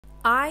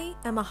I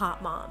am a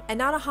hot mom, and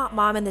not a hot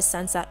mom in the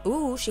sense that,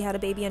 ooh, she had a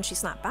baby and she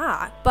snapped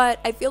back, but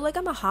I feel like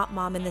I'm a hot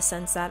mom in the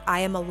sense that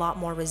I am a lot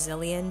more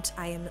resilient,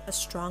 I am a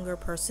stronger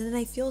person, and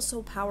I feel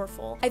so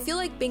powerful. I feel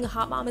like being a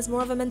hot mom is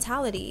more of a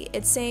mentality.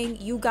 It's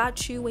saying you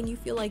got you when you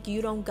feel like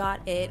you don't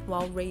got it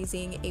while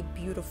raising a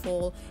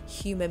beautiful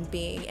human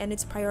being, and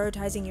it's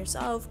prioritizing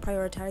yourself,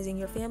 prioritizing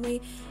your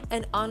family,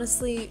 and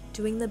honestly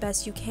doing the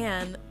best you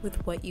can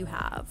with what you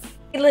have.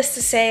 Needless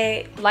to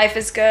say, life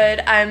is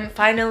good. I'm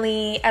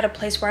finally at a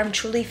place where I'm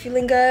truly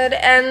feeling good,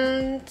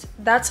 and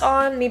that's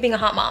on me being a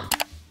hot mom.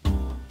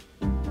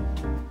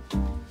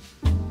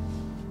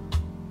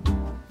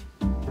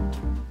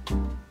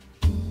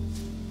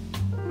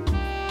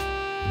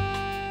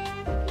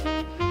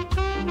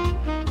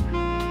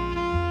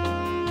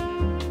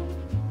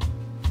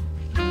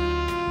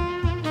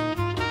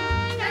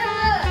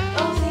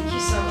 Oh, thank you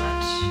so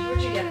much.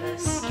 Where'd you get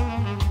this?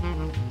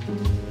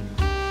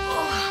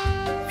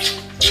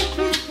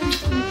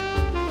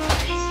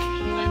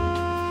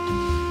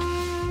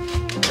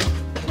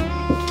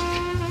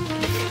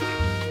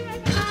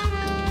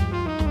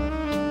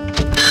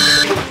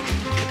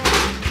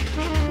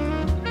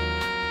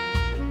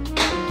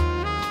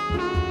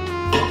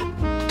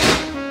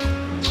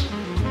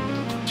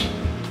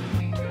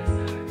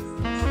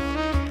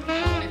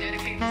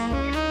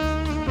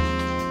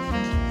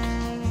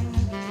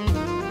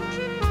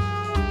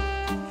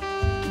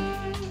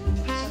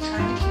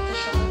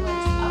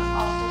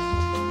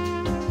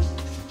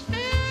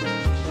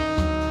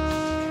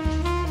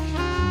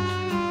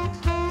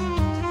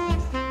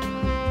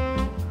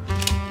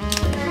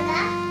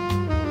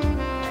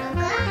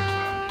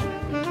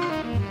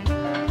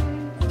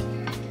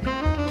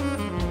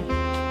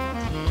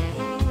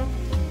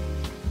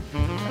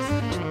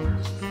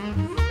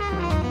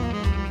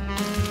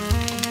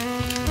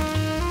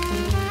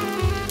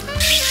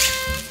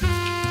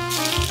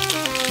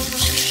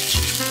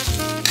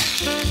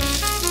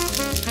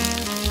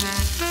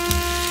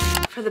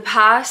 For the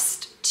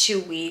past 2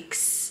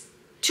 weeks,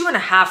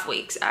 2.5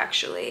 weeks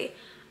actually,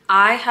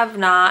 I have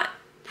not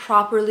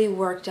properly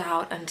worked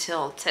out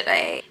until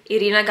today.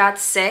 Irina got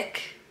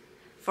sick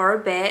for a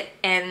bit,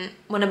 and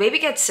when a baby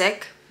gets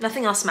sick,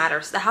 nothing else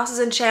matters. The house is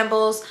in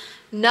shambles,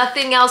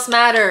 nothing else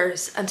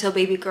matters until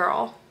baby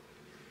girl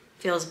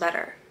feels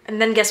better. And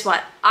then guess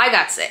what? I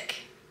got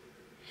sick.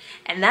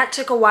 And that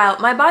took a while.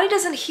 My body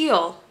doesn't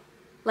heal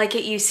like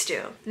it used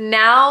to.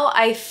 Now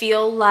I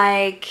feel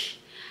like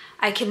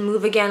I can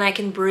move again, I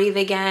can breathe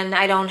again,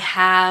 I don't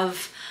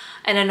have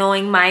an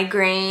annoying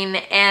migraine,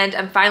 and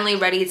I'm finally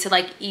ready to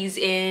like ease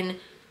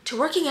in to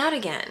working out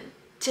again,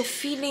 to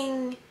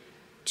feeling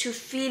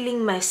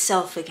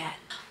myself again.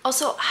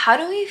 Also, how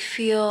do we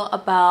feel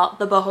about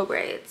the boho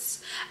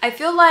braids? I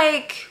feel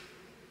like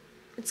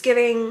it's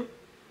giving,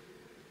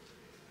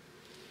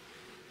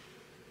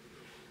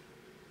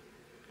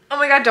 oh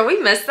my god, don't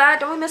we miss that?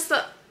 Don't we miss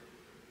the,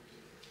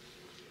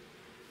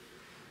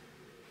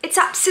 it's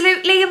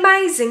absolutely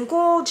amazing,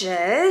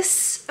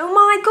 gorgeous. Oh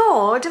my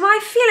god, am I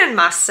feeling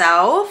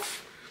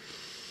myself?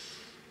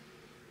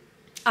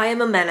 I am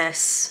a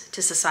menace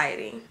to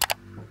society.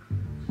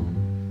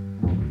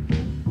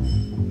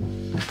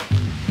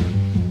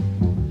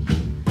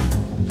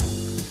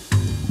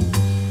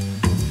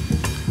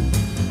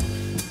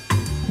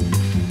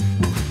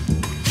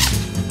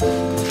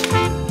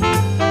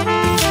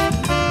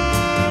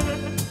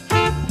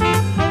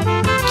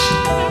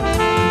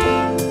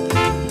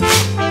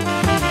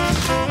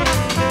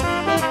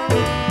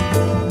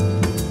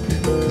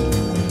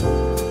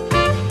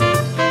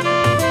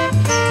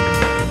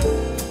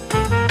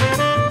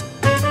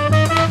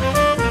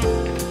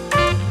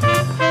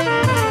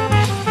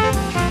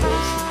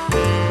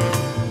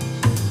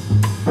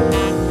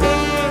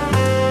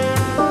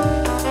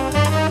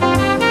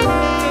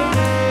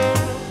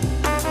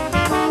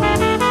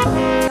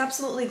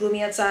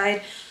 Gloomy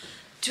outside.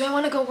 Do I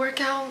want to go work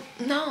out?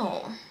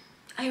 No,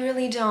 I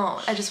really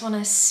don't. I just want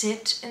to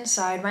sit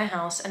inside my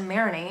house and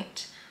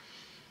marinate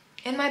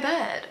in my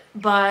bed.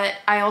 But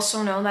I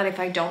also know that if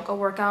I don't go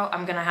work out,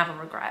 I'm gonna have a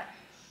regret.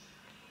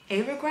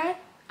 A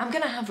regret? I'm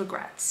gonna have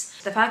regrets.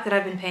 The fact that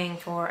I've been paying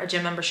for a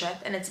gym membership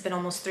and it's been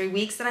almost 3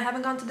 weeks that I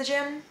haven't gone to the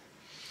gym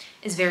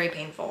is very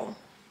painful.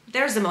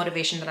 There's the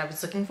motivation that I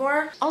was looking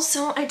for.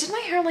 Also, I did my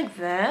hair like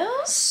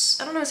this.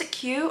 I don't know, is it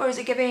cute or is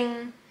it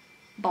giving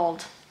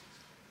bald?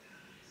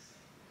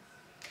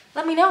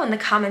 Let me know in the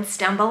comments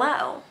down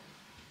below.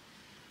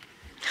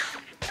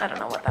 I don't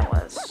know what that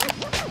was.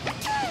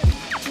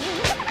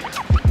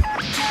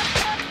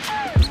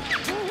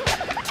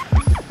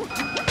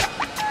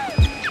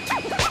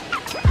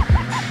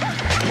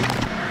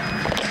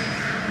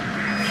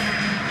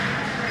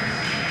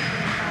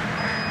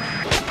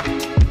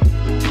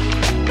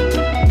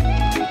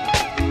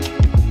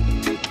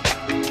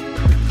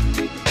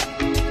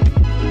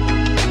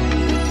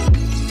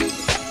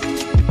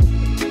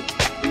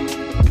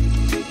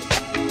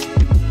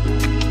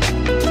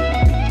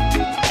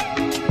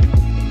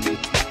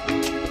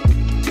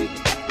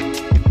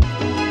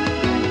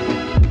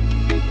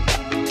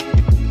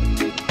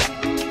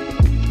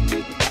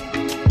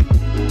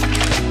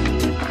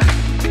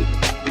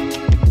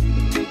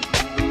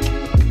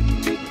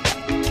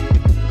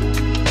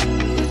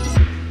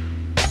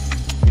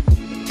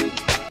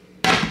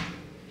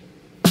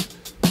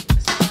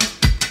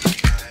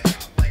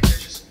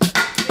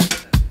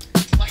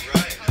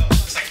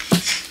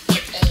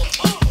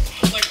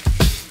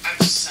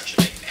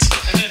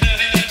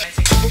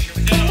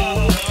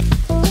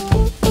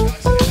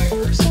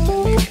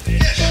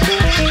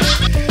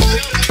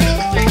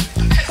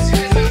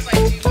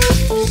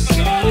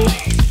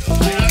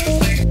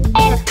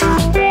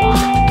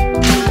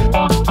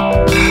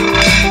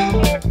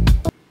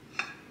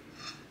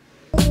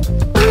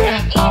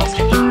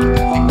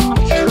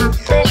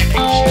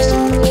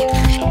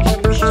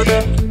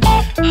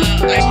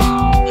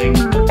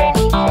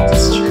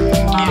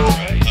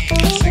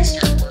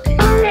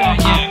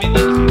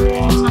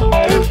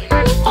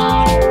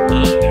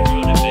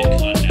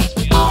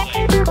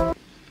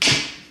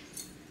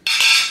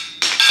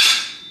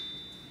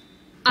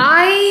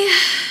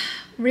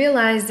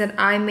 that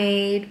I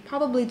made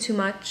probably too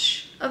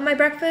much of my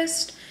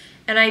breakfast,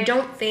 and I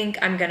don't think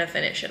I'm gonna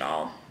finish it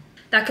all.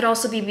 That could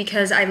also be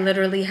because I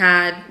literally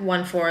had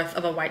 1/4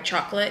 of a white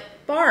chocolate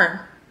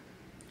bar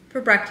for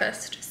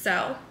breakfast.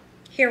 So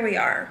here we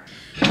are.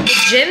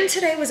 The gym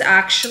today was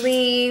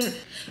actually,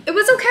 it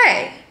was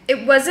okay.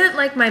 It wasn't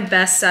like my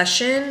best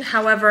session.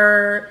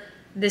 However,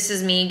 this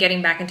is me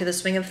getting back into the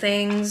swing of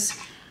things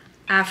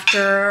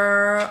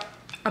after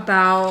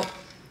about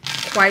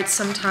quite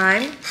some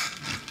time.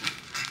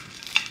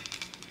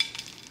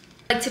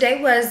 Like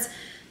today was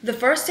the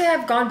first day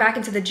I've gone back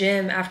into the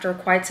gym after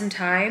quite some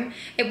time.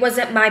 It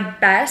wasn't my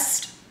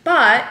best,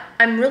 but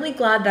I'm really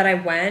glad that I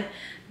went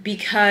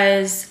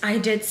because I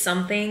did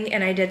something,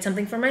 and I did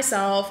something for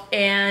myself.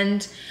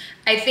 And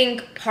I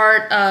think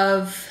part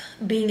of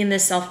being in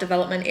this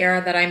self-development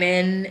era that I'm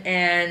in,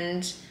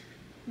 and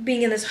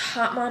being in this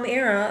hot mom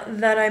era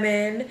that I'm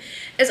in,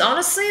 is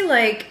honestly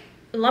like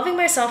loving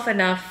myself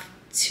enough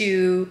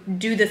to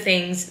do the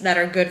things that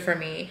are good for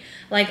me.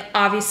 Like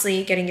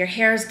obviously getting your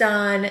hair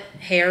done,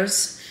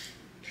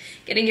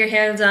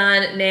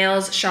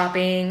 nails,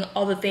 shopping,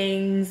 all the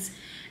things.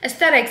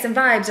 Aesthetics and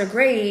vibes are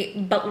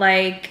great, but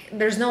like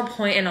there's no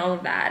point in all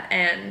of that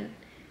and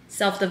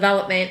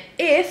self-development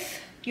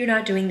if you're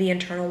not doing the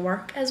internal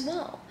work as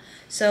well.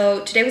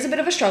 So today was a bit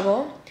of a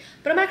struggle,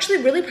 but I'm actually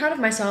really proud of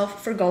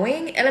myself for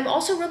going, and I'm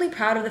also really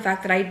proud of the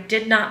fact that I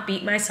did not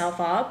beat myself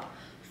up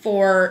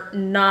for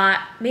not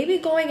maybe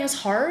going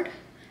as hard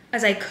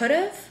as I could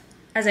have,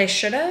 as I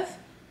should have.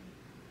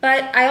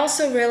 But I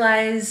also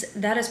realize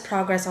that is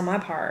progress on my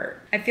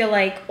part. I feel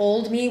like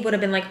old me would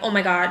have been like, oh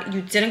my God,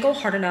 you didn't go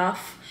hard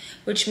enough,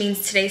 which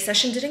means today's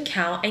session didn't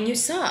count and you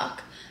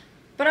suck.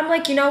 But I'm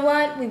like, you know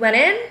what? We went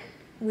in,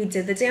 we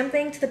did the damn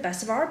thing to the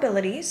best of our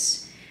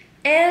abilities,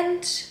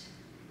 and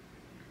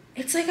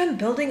it's like I'm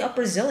building up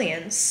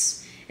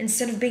resilience.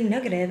 Instead of being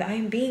negative, I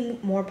am being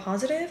more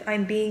positive.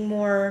 I'm being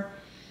more,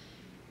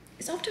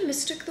 is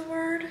optimistic the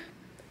word?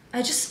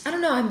 I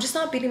don't know, I'm just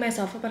not beating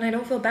myself up, and I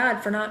don't feel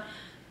bad for not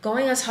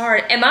going as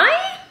hard. Am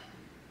I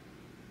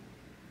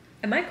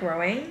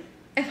growing?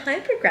 Am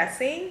I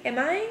progressing? Am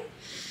I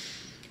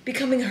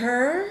becoming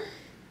her?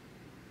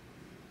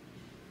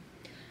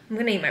 I'm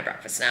gonna eat my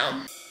breakfast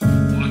now.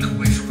 Walk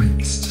away from it.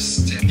 It's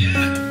just,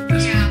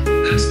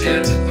 that's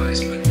Dad's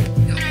advice, but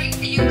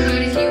you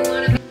could if you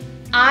want to.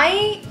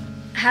 I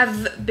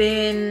have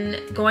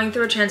been going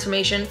through a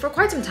transformation for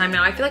quite some time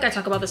now. I feel like I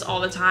talk about this all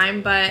the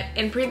time, but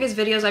in previous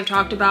videos I've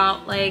talked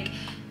about like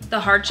the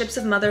hardships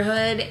of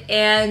motherhood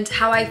and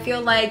how I feel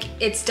like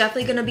it's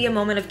definitely gonna be a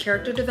moment of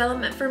character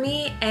development for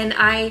me, and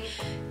I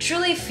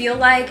truly feel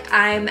like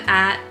I'm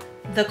at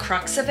the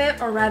crux of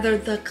it, or rather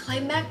the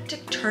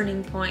climactic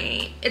turning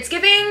point. It's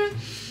giving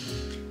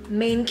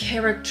main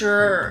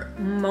character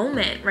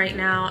moment right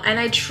now, and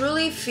I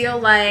truly feel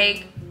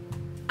like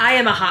I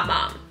am a hot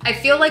mom. I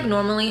feel like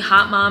normally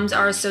hot moms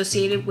are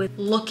associated with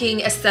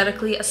looking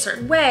aesthetically a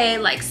certain way,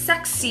 like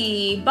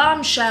sexy,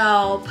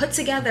 bombshell, put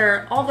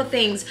together, all the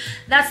things.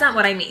 That's not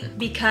what I mean,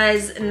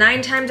 because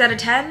 9 times out of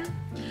 10,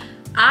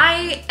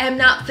 I am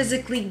not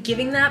physically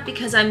giving that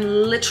because I'm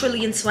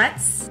literally in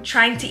sweats,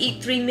 trying to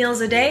eat 3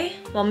 meals a day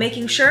while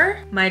making sure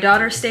my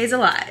daughter stays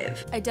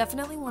alive. I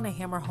definitely want to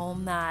hammer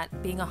home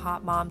that being a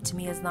hot mom to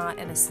me is not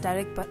an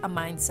aesthetic but a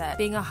mindset.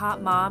 Being a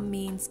hot mom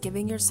means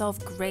giving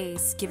yourself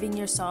grace, giving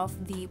yourself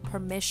the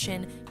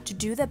permission to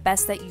do the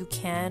best that you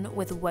can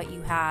with what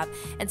you have.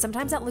 And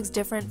sometimes that looks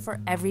different for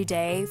every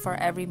day, for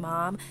every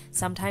mom.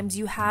 Sometimes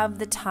you have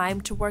the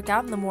time to work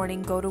out in the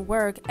morning, go to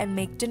work and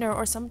make dinner,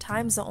 or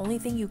sometimes the only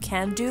thing you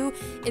can do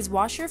is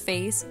wash your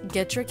face,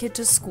 get your kid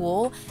to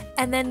school,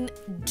 and then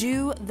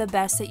do the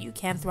best that you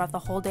can throughout the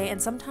whole day.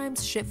 And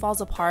sometimes shit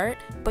falls apart,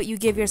 but you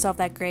give yourself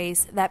that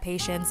grace, that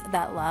patience,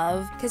 that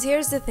love. Because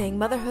here's the thing,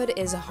 motherhood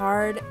is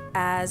hard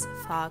as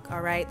fuck,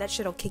 alright? That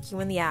shit'll kick you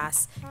in the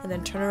ass and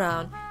then turn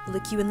around,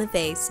 lick you in the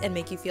face, and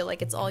make you feel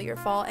like it's all your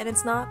fault. And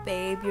it's not,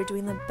 babe. You're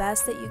doing the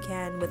best that you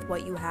can with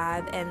what you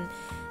have, and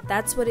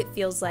that's what it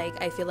feels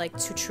like, I feel like,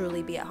 to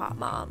truly be a hot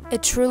mom.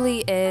 It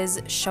truly is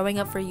showing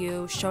up for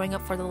you, showing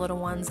up for the little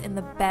ones in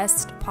the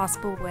best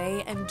possible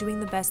way, and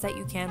doing the best that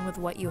you can with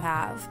what you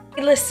have.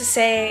 Needless to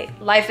say,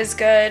 life is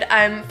good.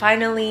 I'm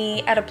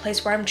finally at a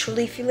place where I'm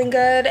truly feeling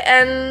good,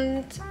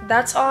 and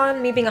that's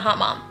on me being a hot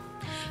mom.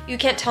 You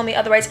can't tell me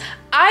otherwise.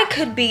 I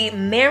could be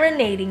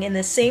marinating in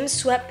the same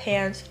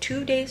sweatpants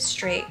 2 days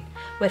straight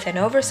with an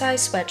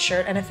oversized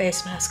sweatshirt and a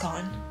face mask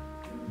on,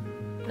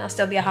 and I'll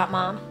still be a hot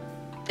mom.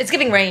 It's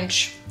giving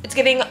range. It's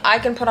giving I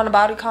can put on a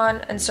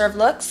bodycon and serve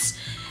looks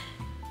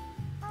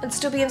and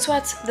still be in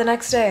sweats the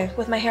next day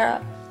with my hair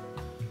up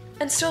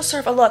and still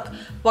serve a look.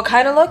 What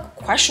kind of look?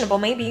 Questionable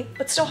maybe,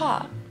 but still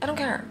hot. I don't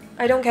care.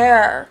 I don't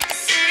care.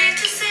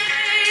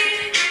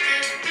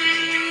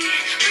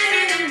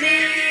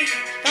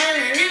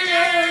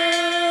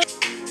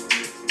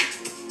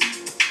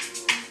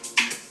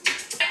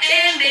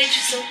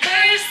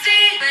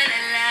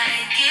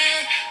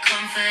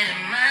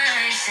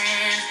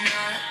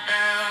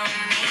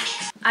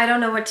 I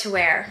don't know what to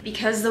wear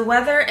because the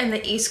weather in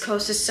the East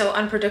Coast is so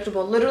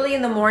unpredictable. Literally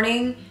in the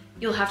morning,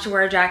 you'll have to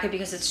wear a jacket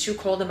because it's too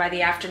cold, and by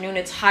the afternoon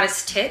it's hot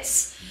as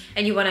tits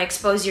and you want to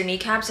expose your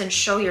kneecaps and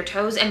show your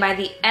toes, and by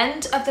the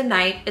end of the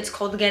night it's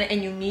cold again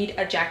and you need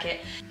a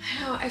jacket.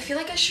 I know, I feel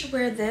like I should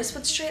wear this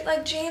with straight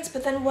leg jeans,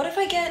 but then what if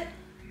I get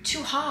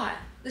too hot?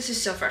 This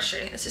is so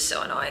frustrating. This is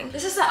so annoying.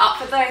 This is the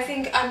outfit that I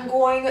think I'm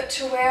going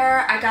to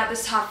wear. I got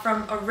this top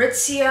from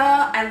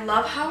Aritzia. I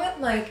love how it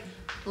like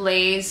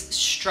lays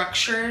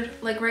structured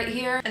like right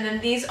here. And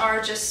then these are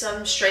just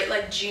some straight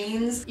leg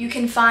jeans. You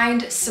can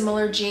find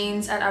similar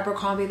jeans at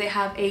Abercrombie. They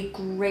have a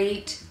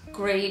great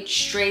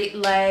straight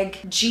leg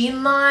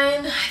jean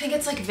line. I think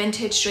it's like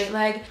vintage straight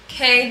leg.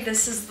 Okay,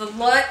 this is the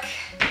look.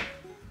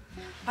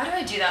 Why do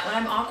I do that? When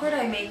I'm awkward,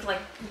 I make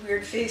like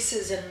weird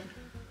faces and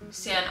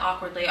stand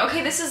awkwardly.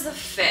 Okay, this is the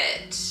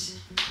fit.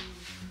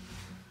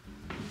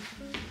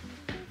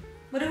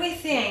 What do we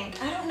think?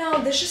 I don't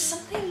know, there's just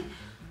something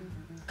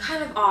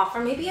kind of off,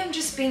 or maybe I'm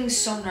just being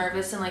so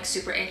nervous and like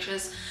super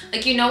anxious.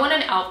 Like, you know when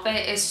an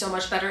outfit is so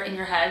much better in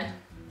your head,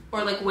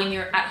 or like when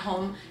you're at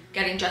home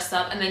getting dressed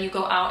up and then you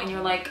go out and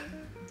you're like,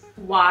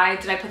 why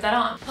did I put that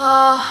on?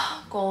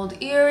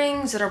 Gold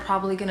earrings that are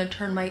probably gonna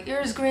turn my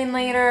ears green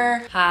later.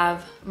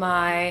 Have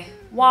my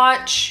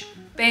watch,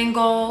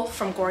 bangle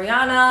from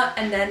Goriana,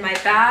 and then my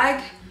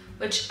bag,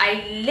 which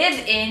I live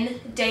in,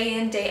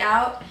 day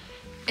out,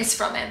 is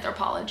from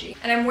Anthropologie.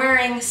 And I'm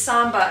wearing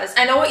Sambas.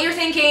 I know what you're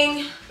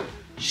thinking.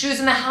 Shoes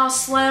in the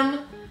house, Slim.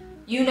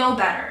 You know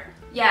better.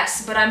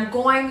 Yes, but I'm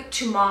going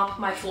to mop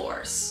my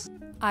floors.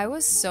 I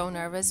was so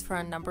nervous for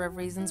a number of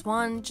reasons.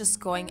 One, just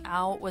going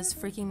out was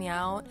freaking me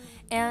out,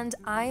 and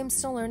I am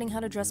still learning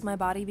how to dress my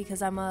body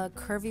because I'm a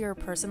curvier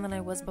person than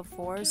I was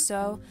before,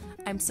 so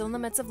I'm still in the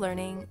midst of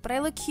learning, but I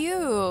look cute.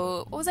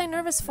 What was I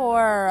nervous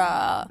for?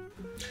 I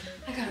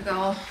gotta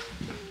go.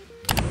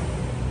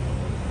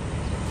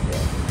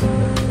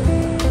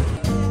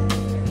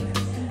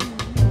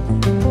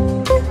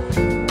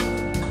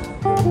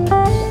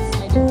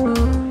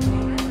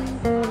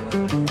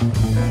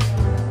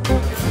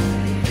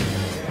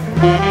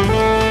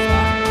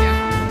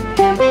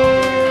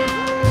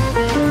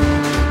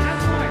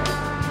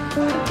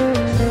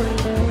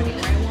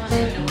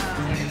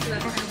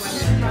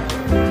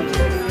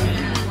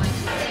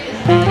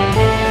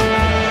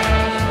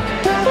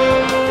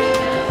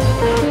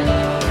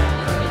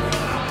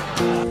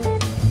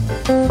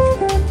 Thank you.